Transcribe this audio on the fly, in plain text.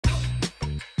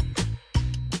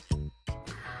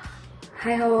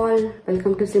Hi all,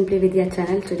 welcome to Simply Vidhya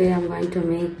channel. Today I'm going to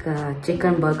make a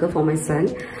chicken burger for my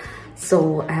son.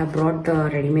 So I have brought the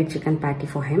ready-made chicken patty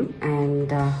for him and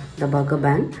the burger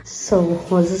bun. So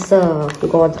this is the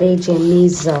Godrej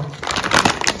Emmy's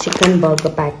chicken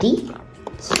burger patty.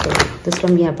 So this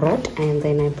one we have brought, and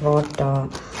then I brought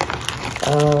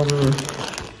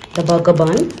the burger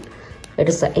bun. It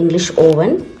is the English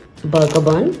oven burger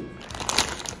bun.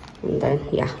 And then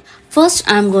first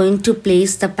I'm going to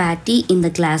place the patty in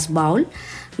the glass bowl.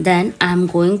 Then I'm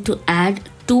going to add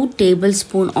 2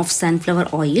 tablespoons of sunflower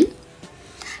oil,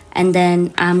 and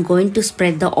then I'm going to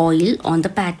spread the oil on the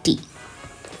patty.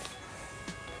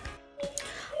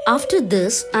 After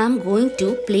this, I'm going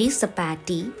to place the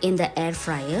patty in the air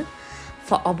fryer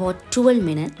for about 12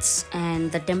 minutes,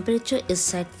 and the temperature is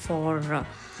set for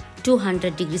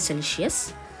 200 degrees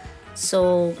Celsius.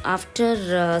 So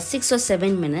after 6 or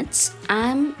 7 minutes,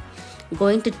 I'm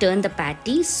going to turn the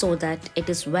patty so that it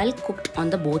is well cooked on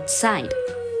the both sides.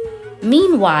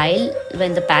 Meanwhile,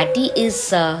 when the patty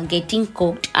is getting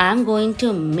cooked, I'm going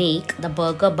to make the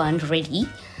burger bun ready.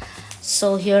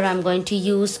 So here I'm going to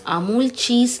use Amul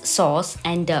cheese sauce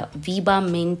and Viva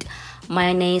mint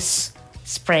mayonnaise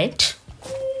spread.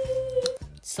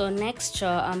 So next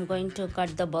I'm going to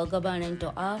cut the burger bun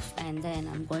into half, and then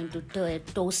I'm going to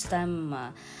toast them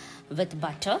with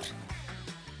butter.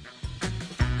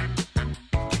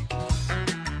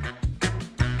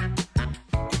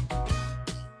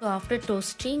 So after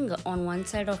toasting on one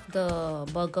side of the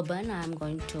burger bun, I'm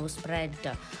going to spread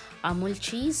Amul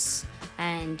cheese,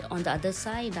 and on the other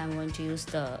side I'm going to use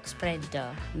the spread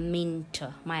mint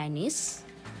mayonnaise.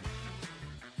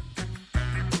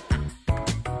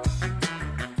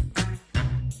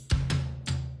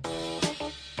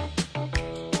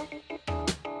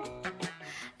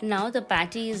 Now the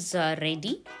patty is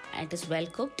ready. It is well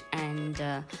cooked, and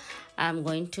I'm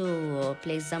going to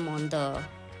place them on the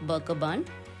burger bun.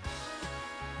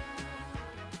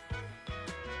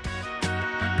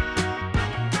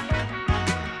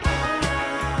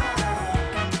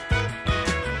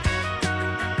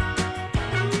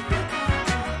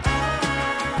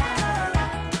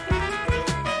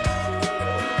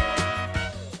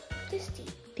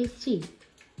 Tasty.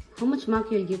 How much mark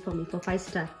you'll give for me for 5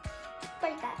 star?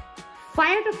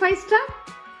 5 out of 5 star?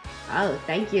 Oh,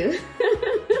 thank you.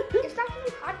 It's not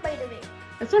even hot, by the way.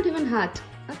 It's not even hot.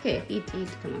 Okay, eat,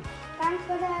 come on. Thanks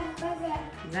for the burger.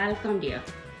 Welcome, dear.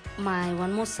 My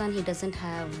one more son, he doesn't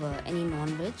have any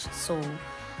non-veg, so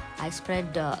I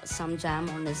spread some jam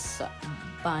on his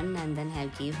bun, and then I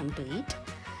gave him to eat.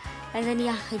 And then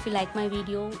if you like my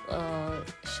video,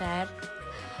 share,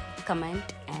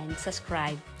 comment and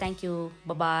subscribe. Thank you.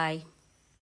 Bye-bye.